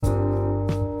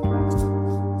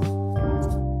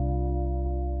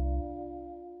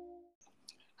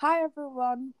Hi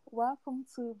everyone, welcome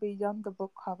to Beyond the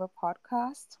Book Cover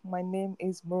podcast. My name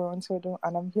is Morountodun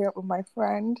and I'm here with my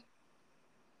friend.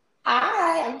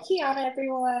 Hi, I'm Kiana,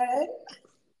 everyone.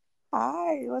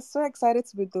 Hi, we're so excited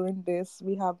to be doing this.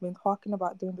 We have been talking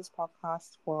about doing this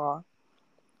podcast for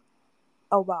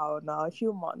a while now, a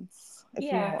few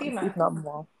Yeah, a few months, if months. not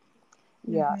more.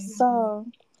 Yeah, hmm so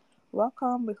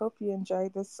welcome. We hope you enjoy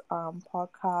this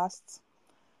podcast.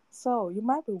 So you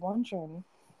might be wondering,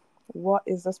 what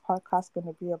is this podcast going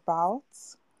to be about?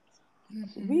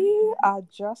 hmm We are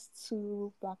just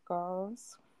two black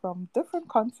girls from different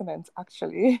continents,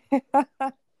 actually, who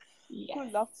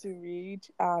Yes. love to read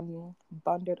and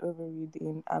bonded over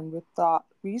reading. And we thought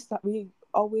we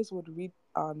always would read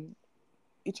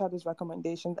each other's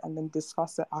recommendations and then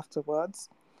discuss it afterwards.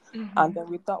 And hmm then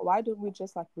we thought, why don't we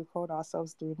just like record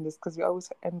ourselves doing this? Because we always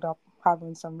end up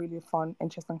having some really fun,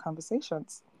 interesting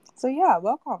conversations. So yeah,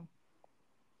 welcome.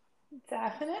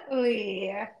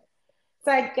 Definitely.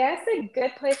 So I guess a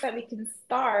good place that we can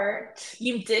start,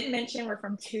 you did mention we're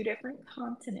from two different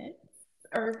continents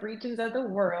or regions of the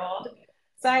world.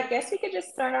 So I guess we could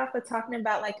just start off with talking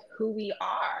about like who we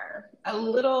are. A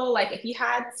little like if you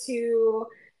had to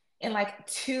in like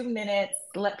 2 minutes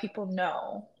let people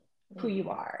know who you Mm,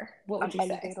 are, what would an you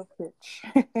say? elevator pitch.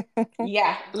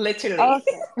 Yeah, literally.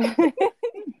 Okay.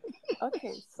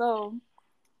 Okay, so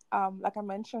like I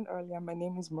mentioned earlier, my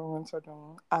name is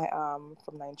Morountodun. I am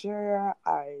from Nigeria.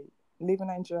 I live in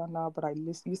Nigeria now, but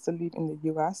used to live in the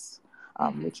US,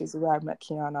 which is where I met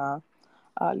Kiana.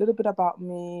 A little bit about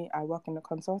me: I work in a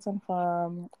consulting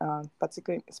firm,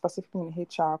 particularly specifically in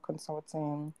HR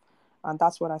consulting, and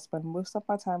that's what I spend most of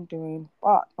my time doing.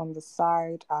 But on the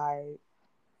side, I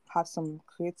have some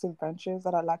creative ventures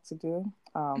that I like to do.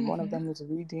 One of hmm them is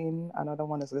reading, another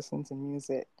one is listening to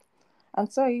music. And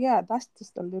so, yeah, that's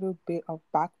just a little bit of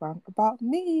background about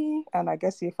me. And I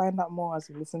guess you'll find out more as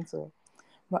you listen to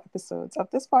more episodes of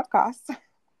this podcast.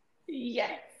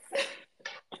 Yes.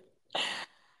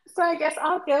 So I guess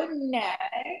I'll go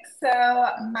next. So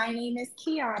my name is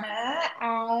Kiana.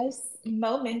 As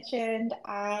Mo mentioned,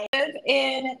 I live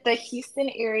in the Houston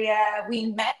area. We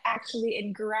met actually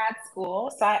in grad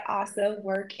school. So I also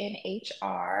work in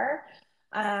HR.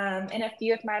 And a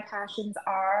few of my passions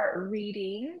are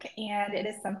reading, and it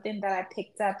is something that I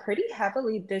picked up pretty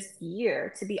heavily this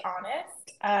year, to be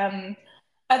honest.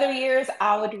 Other years,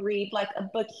 I would read like a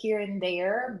book here and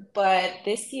there, but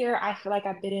this year I feel like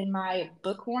I've been in my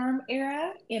bookworm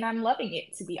era and I'm loving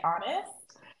it, to be honest.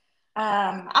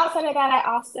 Outside of that,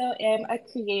 I also am a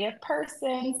creative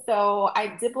person, so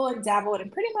I dibble and dabble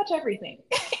in pretty much everything.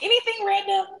 Anything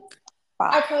random,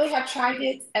 I Fact. probably have tried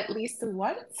it at least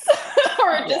once,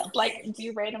 or just Yes. like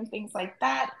do random things like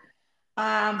that.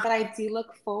 But I do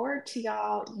look forward to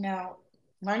y'all,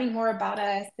 learning more about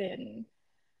us and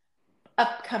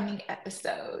upcoming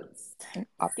episodes, In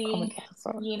upcoming seeing,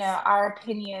 episodes. our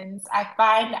opinions. I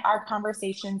find our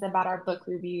conversations about our book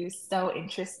reviews so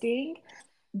interesting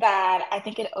that I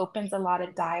think it opens a lot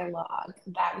of dialogue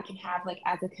that we can have like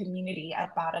as a community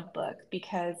about a book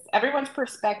because everyone's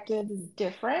perspective is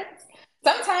different.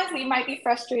 Sometimes we might be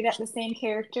frustrated at the same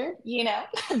character,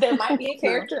 there might be a True.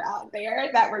 character out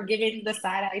there that we're giving the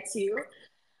side eye to.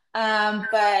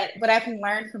 But what I've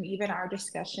learned from even our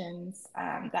discussions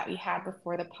that we had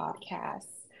before the podcast,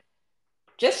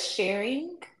 just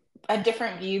sharing a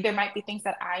different view. There might be things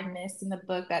that I missed in the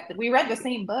book that we read the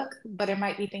same book, but there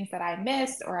might be things that I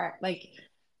missed or like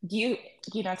you,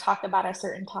 talked about a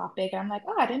certain topic. And I'm like,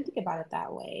 oh, I didn't think about it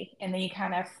that way. And then you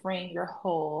kind of frame your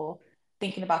whole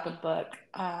thinking about the book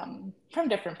from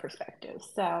different perspectives.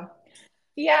 So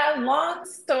yeah, long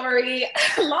story,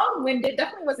 long-winded.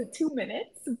 Definitely wasn't 2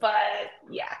 minutes, but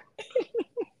yeah.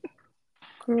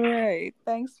 Great.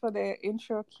 Thanks for the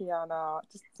intro, Kiana.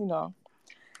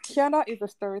 Kiana is a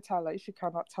storyteller. If you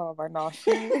cannot tell by now,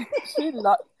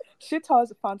 she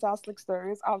tells fantastic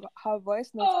stories. Her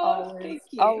voice notes Oh, always thank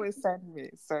you. always send me.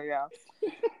 So yeah.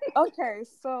 Okay,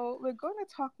 so we're going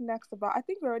to talk next about. I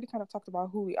think we already kind of talked about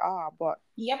who we are, but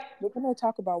Yep. we're going to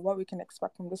talk about what we can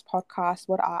expect from this podcast,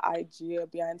 what our idea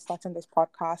behind starting this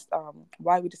podcast,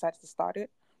 why we decided to start it.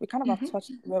 hmm We've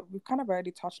kind of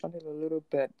already touched on it a little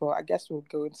bit, but I guess we'll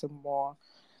go into more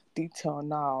detail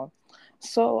now.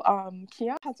 So,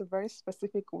 Kia has a very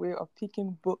specific way of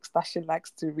picking books that she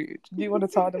likes to read. Do you want to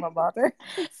tell them about it?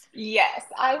 Yes,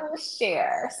 I will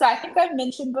share. So I think I've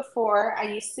mentioned before, I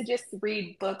used to just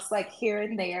read books like here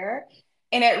and there.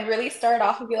 And it really started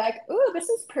off with be like, ooh, this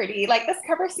is pretty. Like this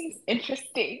cover seems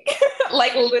interesting.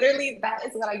 Like literally that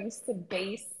is what I used to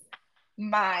base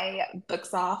my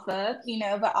books off of,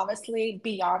 but obviously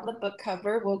beyond the book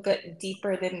cover, we'll get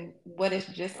deeper than what is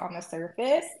just on the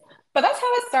surface. But that's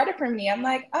how it started for me. I'm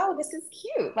like, oh, this is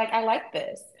cute. Like, I like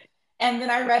this. And then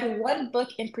I read one book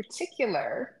in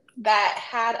particular that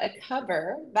had a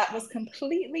cover that was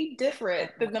completely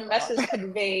different Oh my than the god. message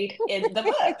conveyed in the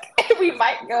book. We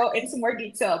might go into more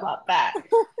detail about that.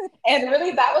 And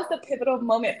really, that was the pivotal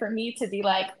moment for me to be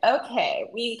like, okay,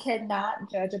 we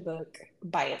cannot judge a book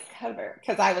by its cover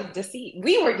because I was deceived.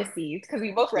 We were deceived because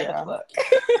we both read the Yeah. book.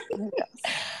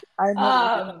 Yes. I know what you're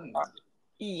talking um, about.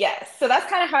 yes, so that's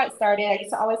kind of how it started. I used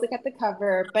to always look at the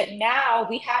cover, but now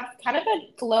we have kind of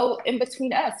a flow in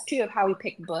between us too of how we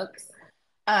pick books.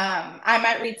 I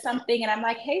might read something and I'm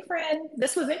like, hey, friend,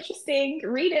 this was interesting.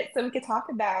 Read it so we could talk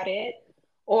about it.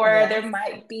 Or Yes. there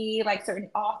might be like certain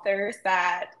authors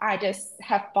that I just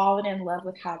have fallen in love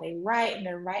with how they write and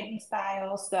their writing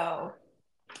style. So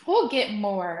we'll get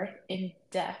more in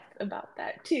depth about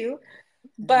that too.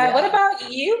 But what Yeah.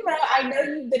 about you, Mo? I know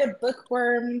you've been a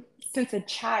bookworm since a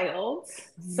child.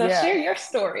 So share Yes. your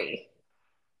story.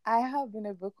 I have been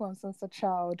a bookworm since a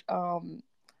child.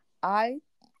 I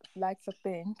like to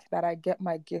think that I get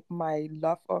my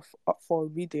love of for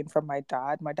reading from my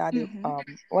dad. My dad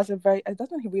Mm-hmm. was a very it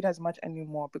doesn't read as much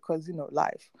anymore because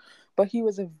life, but he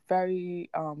was a very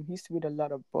he used to read a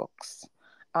lot of books,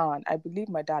 and I believe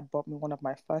my dad bought me one of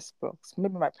my first books.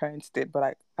 Maybe my parents did, but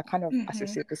I kind of Mm-hmm.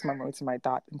 associate this memory to my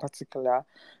dad in particular.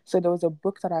 So there was a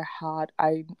book that I had.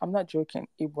 I'm not joking.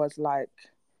 It was like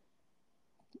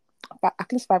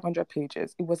at least 500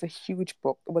 pages. It was a huge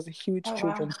book. It was a huge Oh, wow.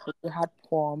 children's book. It had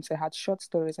poems, it had short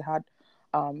stories, it had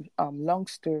long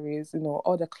stories,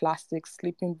 all the classics,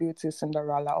 Sleeping Beauty,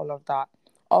 Cinderella, all of that,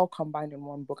 all combined in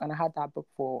one book. And I had that book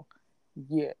for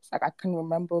years. Like, I can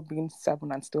remember being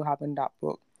 7 and still having that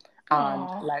book.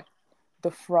 And Oh. like, the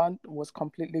front was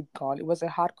completely gone. It was a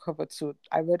hardcover too.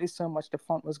 I read it so much. The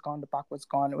front was gone, the back was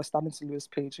gone. It was starting to lose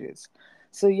pages.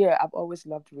 So yeah, I've always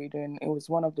loved reading. It was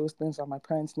one of those things that my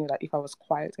parents knew that if I was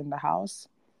quiet in the house,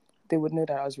 they would know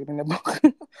that I was reading a book.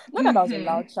 Not that I was a Mm-hmm.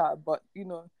 loud child, but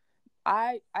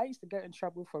I used to get in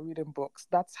trouble for reading books.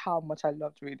 That's how much I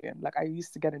loved reading. Like, I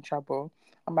used to get in trouble,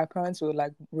 and my parents would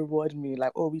like reward me,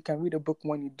 like, "Oh, we can read a book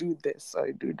when you do this or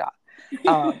you do that."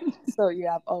 So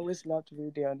yeah, I've always loved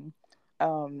reading.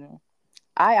 Um,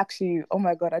 I actually, oh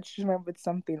my god, I just remembered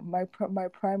something. My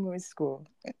primary school,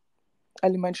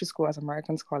 elementary school, as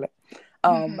Americans call it,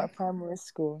 Mm-hmm. my primary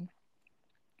school,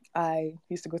 I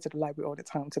used to go to the library all the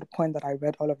time to the point that I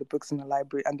read all of the books in the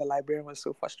library, and the librarian was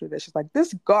so frustrated. She's like,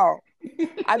 "This girl,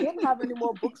 I don't have any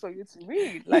more books for you to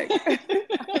read." Like,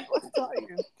 I was telling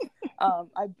you.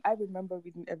 I remember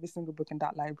reading every single book in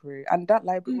that library, and that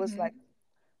library was Mm-hmm. like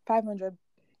 500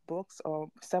 books or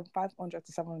 500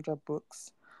 to 700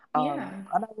 books. Yeah.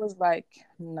 And I was like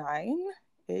 9,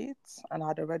 8, and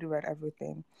I'd already read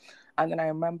everything. And then I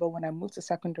remember when I moved to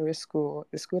secondary school,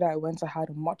 the school that I went to had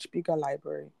a much bigger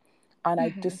library. And I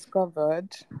Mm-hmm.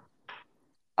 discovered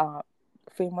uh,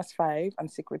 Famous Five and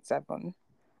Secret Seven.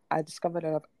 I discovered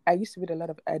I used to read a lot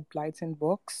of Ed Blyton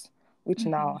books, which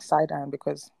Mm-hmm. now side eye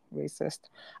because racist.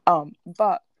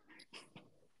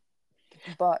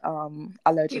 But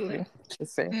allegedly, to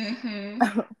say. Mm-hmm.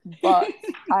 But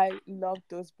I loved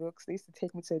those books. They used to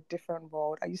take me to a different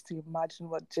world. I used to imagine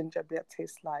what ginger beer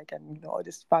tastes like, and all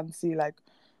this fancy like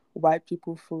white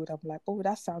people food. I'm like, oh,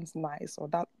 that sounds nice, or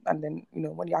that. And then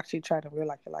when you actually try to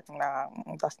realize, you're like, nah,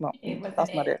 It wasn't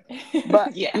that's not it. it.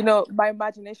 But Yeah. my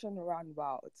imagination ran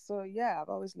wild. So yeah, I've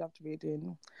always loved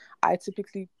reading. I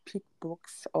typically pick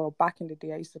books, or back in the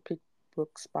day, I used to pick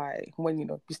books by when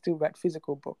you still read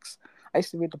physical books. I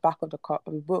used to read the back of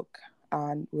of the book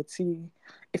and would see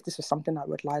if this was something I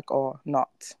would like or not.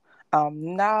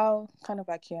 Now, kind of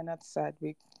like Kiana said,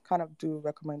 we kind of do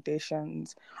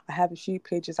recommendations. I have a few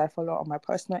pages I follow on my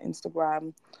personal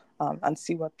Instagram, and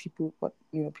see what people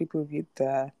read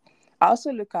there. I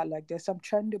also look at, like, there's some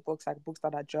trendy books, like books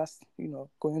that are just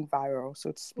going viral,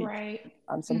 so to speak, Right.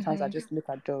 and sometimes I Mm-hmm. just look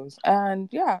at those. And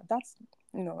yeah, that's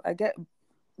I get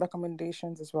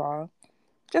recommendations as well,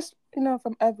 just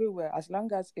from everywhere. As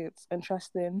long as it's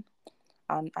interesting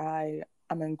and I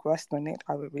am engrossed in it,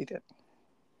 I will read it.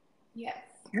 Yes.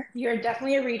 You're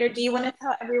definitely a reader. Do you want to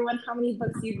tell everyone how many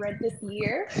books you've read this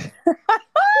year?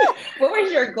 What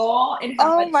was your goal and how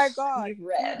Oh my much god. you've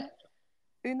read?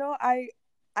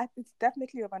 I it's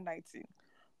definitely over 90.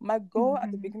 My goal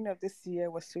at the Mm-hmm. beginning of this year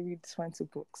was to read 20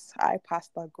 books. I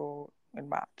passed that goal in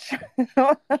March.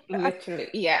 Literally,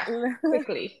 yeah.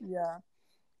 Quickly. Yeah.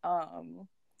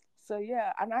 So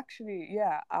yeah, and actually,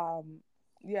 yeah,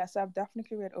 so I've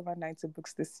definitely read over 90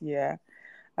 books this year.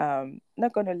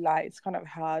 Not gonna lie, it's kind of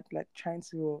hard, like trying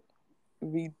to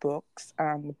read books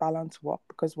and balance work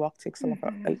because work takes a lot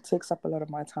of, Mm-hmm. it takes up a lot of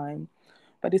my time.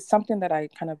 But it's something that I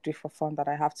kind of do for fun that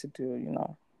I have to do,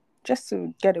 just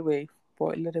to get away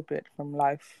for a little bit from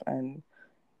life and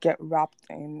get wrapped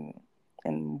in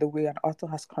the way an author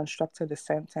has constructed a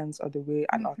sentence or the way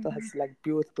an author Mm-hmm. has like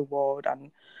built the world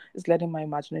and is letting my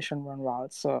imagination run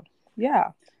wild. So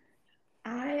yeah.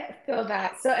 I feel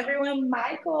that. So, everyone,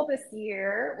 my goal this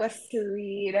year was to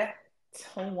read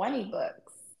 20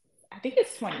 books. I think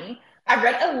it's 20. I've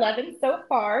read 11 so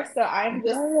far, so I'm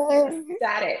just Yay.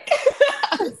 ecstatic.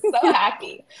 I'm so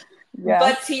happy.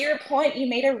 But to Yes. your point, you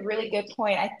made a really good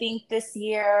point. I think this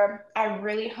year I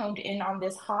really honed in on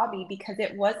this hobby because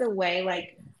it was a way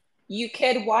like you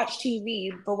could watch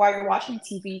TV, but while you're watching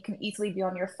TV, you can easily be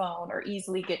on your phone or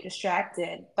easily get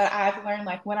distracted. But I've learned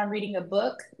like when I'm reading a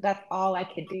book, that's all I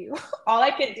could do. All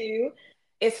I could do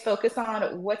is focus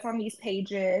on what's on these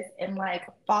pages and like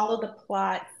follow the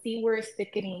plot, see where it's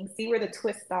thickening, see where the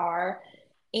twists are.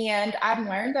 And I've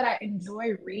learned that I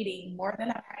enjoy reading more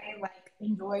than I like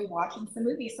enjoy watching some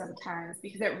movies sometimes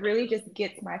because it really just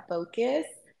gets my focus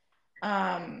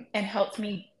and helps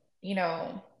me, you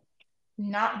know,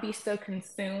 not be so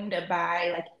consumed by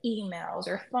like emails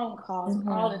or phone calls and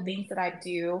all the Mm-hmm. things that I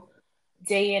do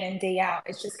day in and day out.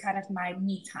 It's just kind of my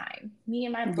me time, me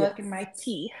and my book and Yes. my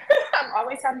tea. I'm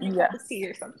always having a cup of Yes. tea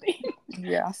or something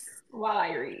Yes. while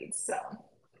I read. So,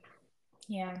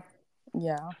 yeah.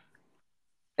 Yeah.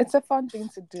 It's a fun thing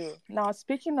to do. Now,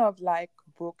 speaking of like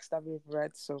books that we've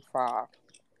read so far,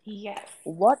 Yes.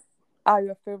 what are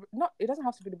your favorite? Not, it doesn't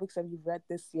have to be the books that you've read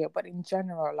this year, but in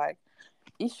general, like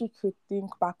if you could think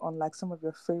back on like some of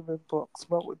your favorite books,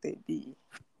 what would they be?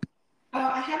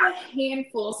 I have a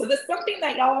handful. So, there's something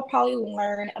that y'all will probably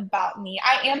learn about me.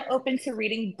 I am open to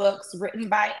reading books written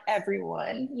by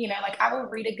everyone. You know, like I will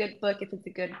read a good book if it's a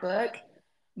good book,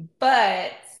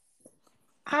 but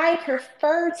I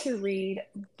prefer to read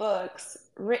books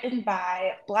written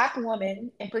by Black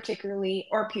women, in particularly,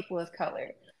 or people of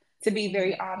color, to be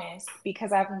very Mm-hmm. honest,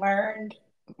 because I've learned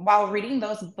while reading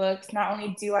those books, not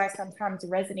only do I sometimes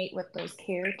resonate with those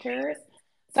characters,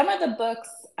 some of the books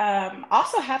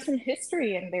also have some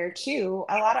history in there too.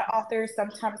 A lot of authors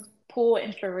sometimes pull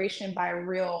inspiration by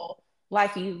real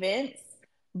life events,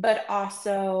 but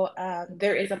also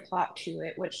there is a plot to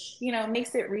it, which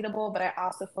makes it readable. But I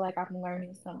also feel like I'm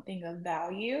learning something of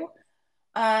value.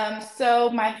 So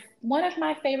my one of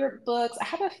my favorite books, I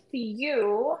have a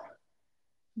few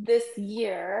this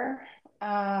year.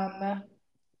 Um,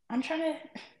 I'm trying to.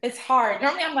 It's hard.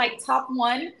 Normally, I'm like top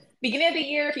one. Beginning of the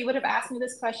year, if you would have asked me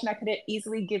this question, I could have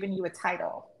easily given you a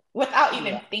title without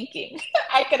even Yeah. thinking.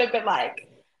 I could have been like,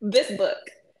 this book,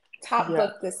 top Yeah.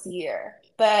 book this year.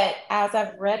 But as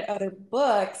I've read other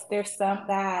books, there's some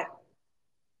that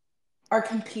are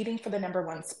competing for the number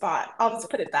one spot. I'll just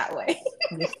put it that way.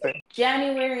 Listen,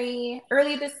 January,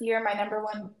 early this year, my number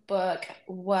one book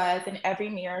was In Every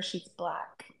Mirror She's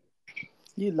Black.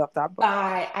 you love that book.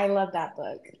 I love that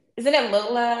book. Isn't it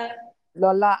Lola?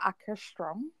 Lola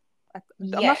Akestrom. I'm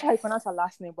not Yes. sure how you pronounce her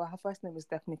last name, but her first name is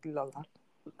definitely Lola.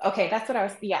 Okay, that's what I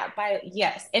was. Yeah,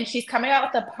 yes, and she's coming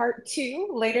out with a part two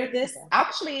later this. Yeah.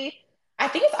 Actually, I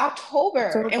think it's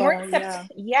October, and we're October, in yeah.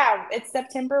 Yeah, it's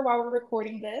September while we're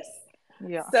recording this.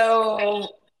 Yes. So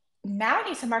now I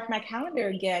need to mark my calendar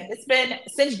again. It's been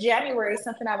since January,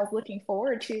 something I was looking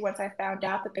forward to once I found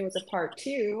out that there was a part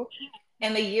two,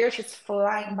 and the year's just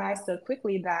flying by so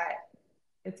quickly that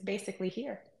it's basically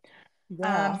here.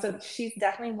 Yeah. So she's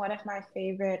definitely one of my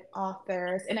favorite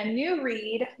authors. And a new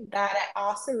read that I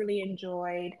also really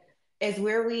enjoyed is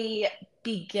Where We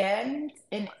Begin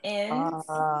and End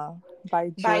By by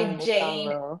Jane Jane.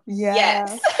 Mutaro.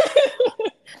 Yes. Yeah.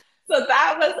 So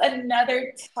that was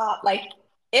another top, like,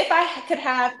 if I could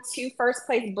have two first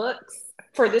place books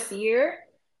for this year,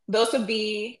 those would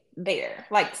be there.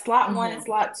 Like slot one and Mm-hmm.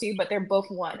 slot two, but they're both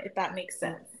one, if that makes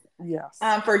sense, Yes.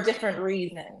 for different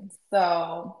reasons.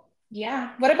 So,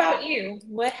 yeah. What about you?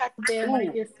 What has been one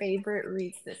of Ooh, your favorite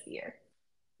reads this year?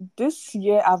 this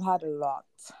year I've had a lot.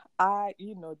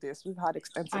 You know this. We've had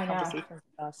extensive I know. conversations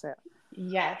about it.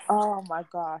 Yes. Oh my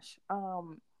gosh.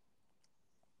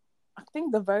 I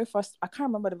think the very first, I can't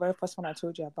remember the very first one I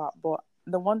told you about, but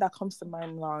the one that comes to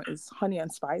mind now is Honey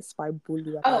and Spice by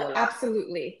Bulu Oh, Aderola.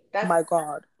 absolutely. That's My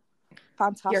God, your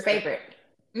fantastic. favorite.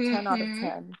 10 out of Mm-hmm.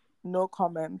 10. No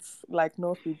comments, like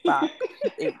no feedback.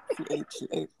 She ate, she ate, she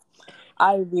ate.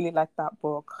 I really like that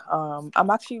book. I'm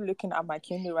actually looking at my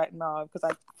Kindle right now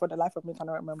because for the life of me,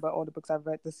 cannot remember all the books I've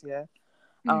read this year.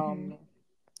 Mm-hmm. Um,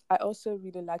 I also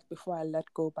really liked Before I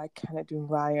Let Go by Kennedy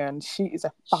Ryan. She is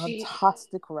a She,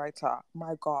 fantastic writer.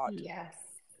 My God. yes.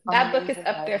 That book is Amazing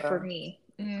up there for writer. me.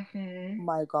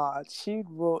 My God. She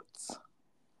wrote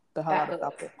the hell That out of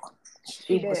that book. book.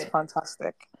 She It was did.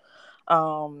 fantastic.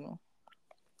 Um,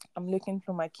 I'm looking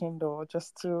through my Kindle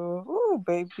just to, ooh,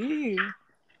 baby.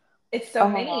 It's so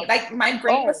many. Um, Like my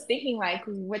brain was oh, thinking, like,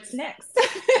 what's next?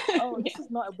 oh, this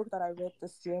is not a book that I read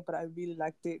this year, but I really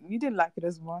liked it. You didn't like it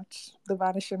as much. The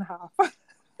Vanishing Half.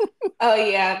 Oh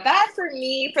yeah, that for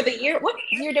me for the year. What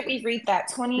year did we read that?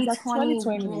 It's like 2020,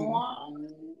 2021,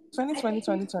 I 2020, think.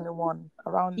 2021,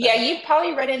 around Yeah, there. you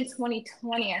probably read in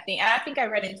 2020, I think. And I think I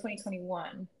read in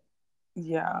 2021.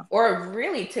 Yeah, Or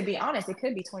really, to be honest, it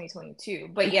could be 2022.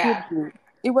 But it could yeah, be.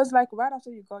 It was like right after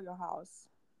you got your house.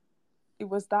 It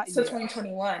was that so year.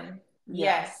 2021.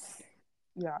 Yes,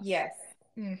 Yes. yes. Yes.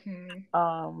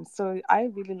 Mm-hmm. So I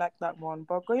really like that one.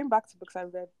 But going back to books I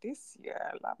read this year,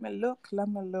 let me look.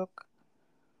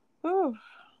 Ooh,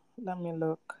 let me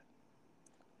look.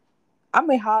 I'm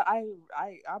a high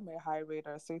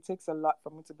reader, so it takes a lot for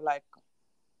me to be like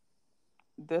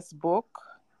this book.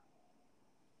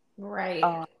 Right.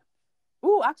 Um,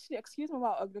 oh, actually, Excuse Me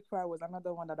While Ugly Cry was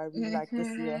another one that I really liked this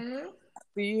year. Mm-hmm.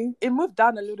 See, it moved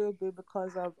down a little bit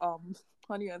because of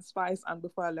Honey and Spice and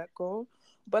Before I Let Go,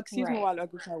 but Excuse Me Right. While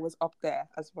Ugly Cry was up there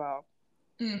as well.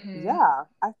 Mm-hmm. Yeah,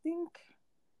 I think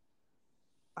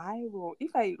I will.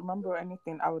 If I remember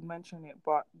anything, I would mention it.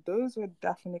 But those were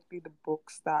definitely the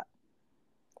books that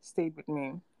stayed with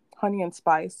me. Honey and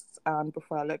Spice and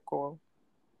Before I Let Go,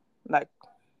 like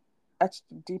etched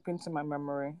deep into my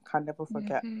memory. Can never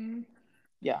forget. Mm-hmm.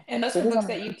 Yeah. And those So are those are books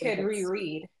my that you two could favorites.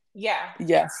 reread. Yeah.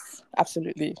 Yes,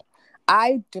 absolutely.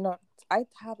 I do not. I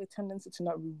have a tendency to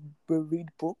not reread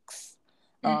books,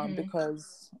 Mm-hmm.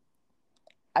 because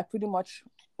I pretty much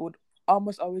would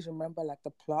almost always remember like the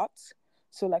plot.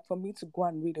 So like for me to go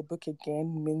and read a book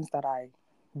again means that I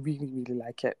really really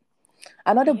like it.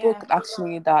 Another book Yeah.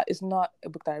 actually that is not a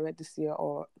book that I read this year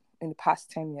or in the past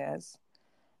 10 years,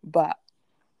 but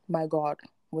my God,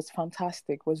 was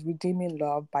fantastic. Was Redeeming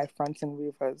Love by Francine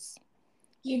Rivers.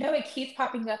 You know, it keeps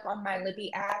popping up on my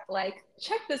Libby app, like,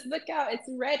 check this book out, it's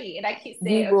ready. And I keep You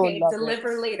saying, will okay, love it.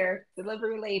 deliver later, You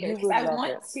because will I love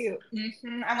want it. to.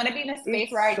 I want to be in a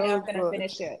space where It's I know so I'm going to good.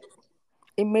 finish it.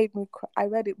 It made me cry. I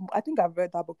read it. I think I've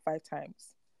read that book 5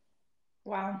 times.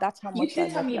 Wow. That's how You much I did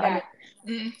tell loved me it. And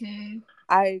that. Hmm.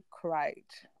 I cried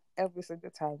every single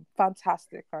time.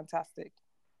 Fantastic, fantastic.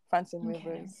 Francine Okay.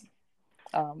 Rivers.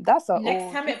 That's a Next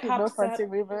old. time If it you know pops up, Francine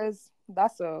Rivers,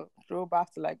 that's a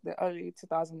throwback to like the early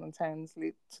 2010s,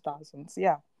 late 2000s.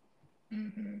 Yeah,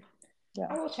 hmm yeah.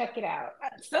 I will check it out.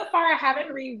 So far, I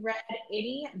haven't reread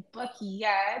any book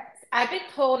yet. I've been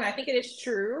told, and I think it is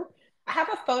true, I have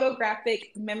a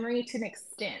photographic memory to an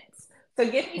extent. So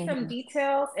give me some Hmm.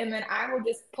 details, and then I will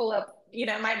just pull up,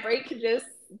 my brain could just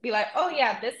be like, oh,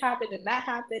 yeah, this happened, and that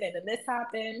happened, and then this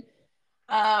happened.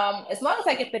 As long as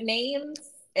I get the names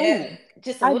Oh, and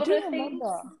just a I little do bit of things.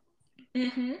 remember.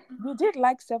 Hmm. You did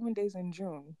like 7 Days in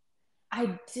June.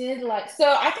 I did like, so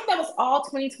I think that was all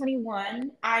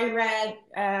 2021. I read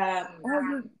Oh,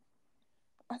 you.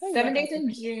 I thought you Seven read Days that in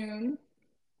book. June.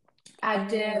 I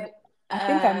did Oh, I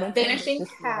think I mentioned it Vanishing this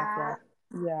year as Cat.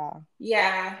 well. Yeah.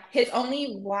 Yeah. His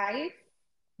Only Wife.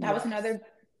 That was Yes. another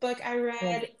book I Yeah.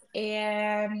 read.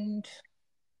 And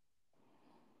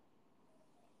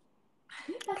I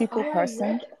think that's People all I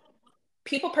person. read.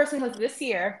 People Person was this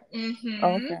year. Oh, Hmm.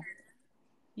 okay.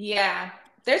 Yeah.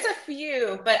 There's a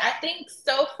few, but I think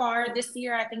so far this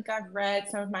year, I think I've read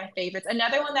some of my favorites.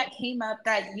 Another one that came up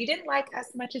that you didn't like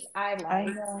as much as I I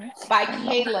liked know. by I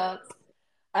know. Caleb.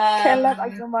 Caleb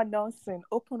Um, Agama Nelson,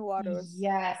 Open Waters.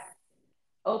 yes.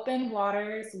 Open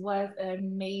Waters was an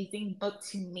amazing book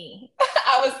to me.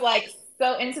 I was like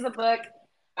so into the book.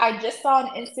 I just saw on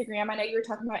Instagram, I know you were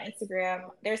talking about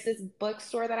Instagram. There's this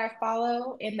bookstore that I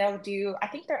follow, and I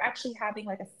think they're actually having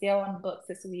like a sale on books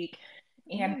this week.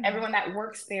 And Mm. everyone that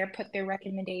works there put their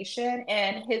recommendation.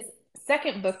 And his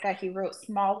second book that he wrote,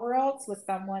 Small Worlds, was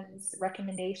someone's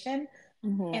recommendation.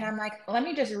 And Mm-hmm. I'm like, let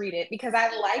me just read it because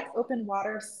I like Open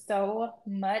Water so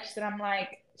much that I'm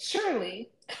like, surely,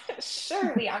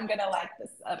 surely I'm gonna like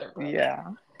this other book.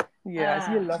 Yeah. Yes,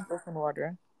 you love Um, Open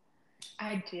Water.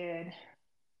 I did.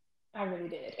 I really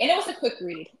did. And it was a quick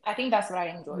read. I think that's what I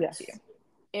enjoyed too. Yes.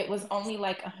 It was only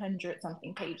like 100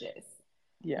 something pages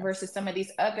versus Yes. some of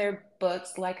these other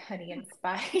books like Honey and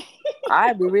Spice.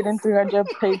 I be reading 300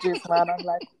 pages, man. I'm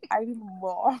like, I need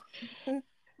more.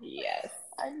 Yes.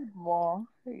 I need more.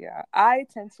 Yeah. I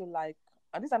tend to like,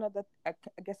 and this is another, I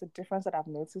guess, a difference that I've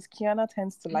noticed. Kiana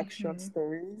tends to like short Hmm.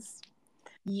 stories.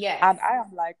 Yes. And I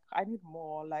am like, I need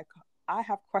more. Like, I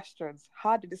have questions.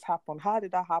 How did this happen? How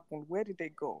did that happen? Where did they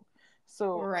go?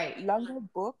 So Right. longer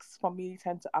books for me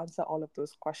tend to answer all of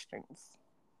those questions.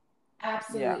 Yeah.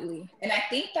 Absolutely. And I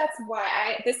think that's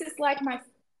why this is like my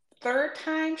third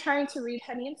time trying to read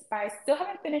Honey and Spice. Still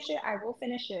haven't finished it. I will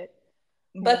finish it.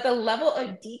 Yeah. But the level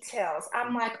of details,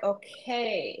 I'm like,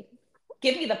 okay,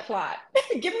 give me the plot.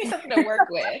 Give me something to work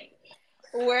with.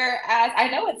 Whereas I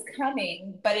know it's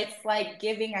coming, but it's like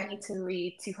giving, I need to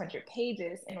read 200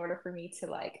 pages in order for me to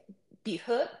like be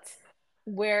hooked.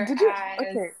 Did you? Whereas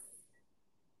Okay.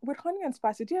 With Honey and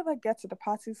Spice, did you ever get to the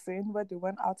party scene where they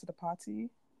went out to the party?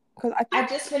 Because I I think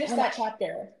just finished when I, that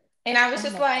chapter and I was oh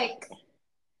just my god, like,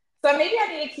 so maybe I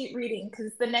need to keep reading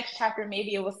because the next chapter,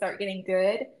 maybe it will start getting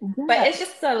good. But it's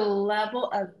yes. just a level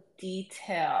of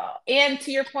detail. And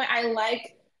to your point, I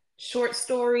like short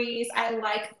stories, I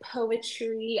like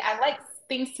poetry, I like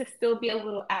things to still be a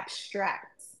little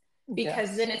abstract because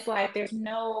Yes. then it's like there's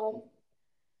no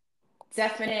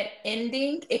definite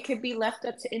ending. It could be left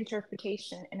up to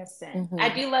interpretation in a sense. I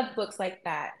Mm-hmm. do love books like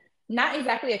that. Not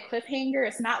exactly a cliffhanger.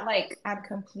 It's not like I'm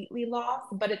completely lost,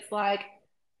 but it's like,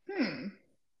 hmm,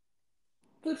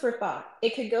 food for thought.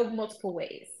 It could go multiple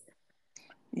ways.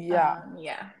 Yeah.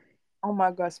 Yeah. Oh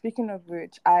my god. Speaking of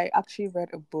which, I actually read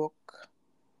a book.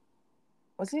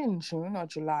 Was it in June or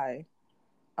July?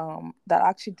 That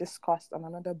actually discussed on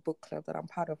another book club that I'm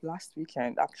part of last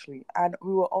weekend, actually. And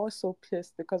we were all so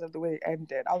pissed because of the way it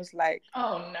ended. I was like,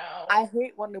 Oh no. I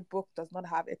hate when the book does not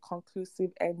have a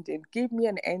conclusive ending. Give me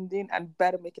an ending and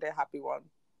better make it a happy one.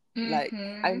 Like,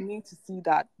 I Mm-hmm. need to see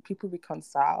that people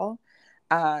reconcile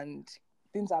and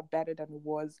things are better than it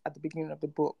was at the beginning of the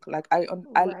book. Like, I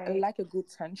Right. like a good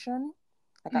tension.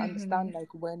 Like, I Mm-hmm. understand,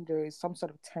 like, when there is some sort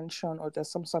of tension or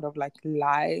there's some sort of, like,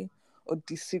 lie or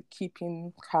deceit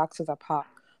keeping characters apart.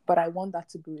 But I want that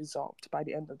to be resolved by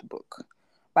the end of the book.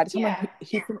 By the time I'm Yeah.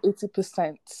 hitting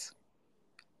 80%,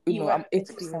 You want I'm it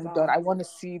to be 80% done. resolved. I want to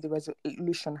see the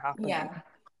resolution Yeah. happening. Yeah.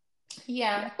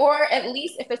 Yeah, Or at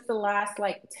least if it's the last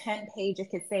like 10 page, it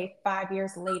could say 5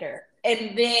 years later.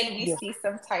 And then we yeah, see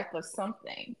some type of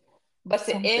something. But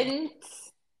to something. end,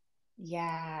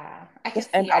 yeah. Just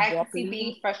end I can see abruptly.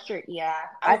 being frustrated. Yeah.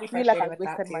 I I would be feel like frustrated I with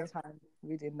that wasted my too. time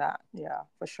reading that. Yeah,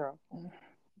 for sure.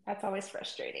 That's always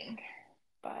frustrating.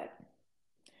 But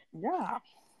Yeah,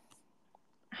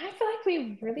 I feel like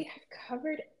we really have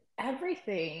covered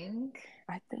everything.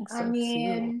 I think I so too.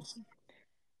 mean,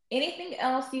 anything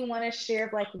else you want to share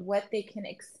of like what they can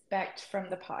expect from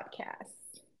the podcast?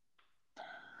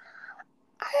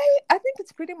 I think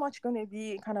it's pretty much going to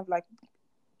be kind of like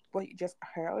what you just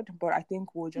heard, but I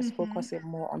think we'll just Mm-hmm. focus it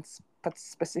more on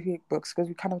specific books because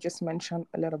we kind of just mentioned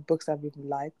a lot of books that we've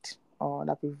liked or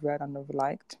that we've read and we've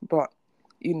liked. But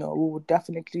we would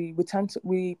definitely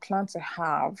we plan to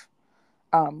have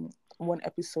um one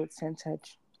episode centered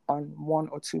on one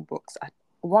or two books at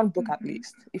one book at Mm-hmm.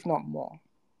 least, if not more.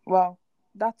 Well,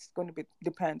 that's going to be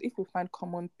depend. If we find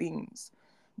common themes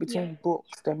Yeah. between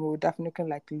books, then we'll definitely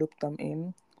like loop them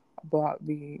in. But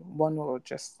we want to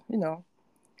just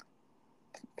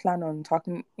plan on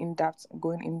talking in depth,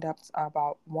 going in depth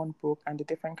about one book and the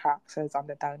different characters and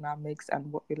the dynamics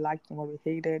and what we liked and what we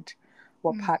hated,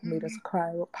 what part made us Mm-hmm. cry,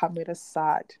 what part made us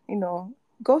sad.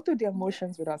 Go through the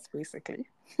emotions with us, basically.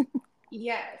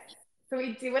 Yes. So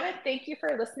we do want to thank you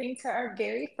for listening to our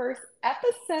very first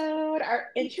episode, our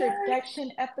Yay!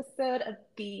 introduction episode of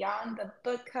Beyond the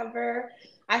Book Cover.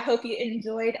 I hope you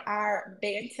enjoyed our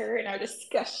banter and our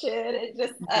discussion and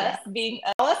just us Yeah, being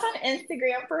follow us on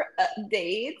Instagram for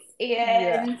updates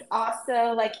yeah, and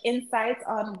also like insights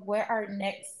on what our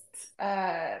next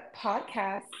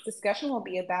podcast discussion will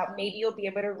be about. Maybe you'll be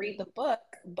able to read the book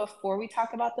before we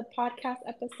talk about the podcast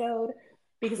episode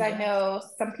because I yes, know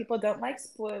some people don't like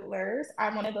spoilers.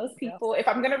 I'm one of those yes, people. If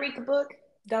I'm going to read the book,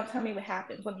 don't tell me what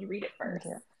happens. Let me read it first.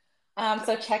 yeah.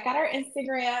 So check out our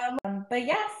Instagram. But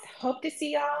yes, hope to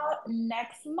see y'all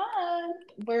next month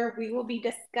where we will be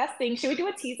discussing. Should we do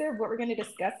a teaser of what we're going to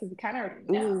discuss? Because we kind of already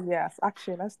know. Ooh, yes.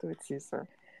 Actually, let's do it, Caesar.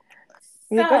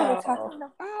 We're going to be So, talking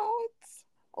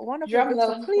about one of the drum books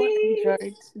roll, I've even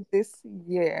please. enjoyed this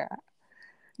year.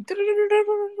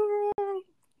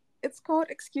 It's called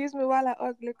Excuse Me While I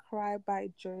Ugly Cry by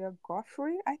Joya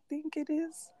Godfrey, I think it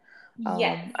is.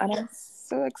 Yes, And I'm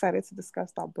so excited to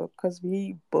discuss that book because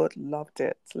we both loved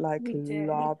it. Like, we did.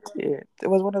 loved it. It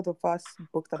was one of the first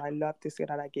books that I loved this year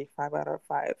that I gave 5 out of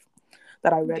 5.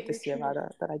 That I read Very this year, true.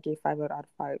 rather, that I gave 5 out of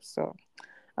 5. So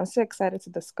I'm so excited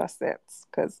to discuss it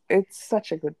because it's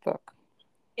such a good book.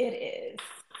 It is.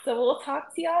 So we'll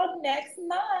talk to y'all next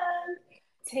month.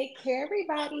 Take care,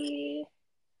 everybody.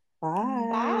 Bye.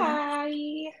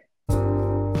 Bye.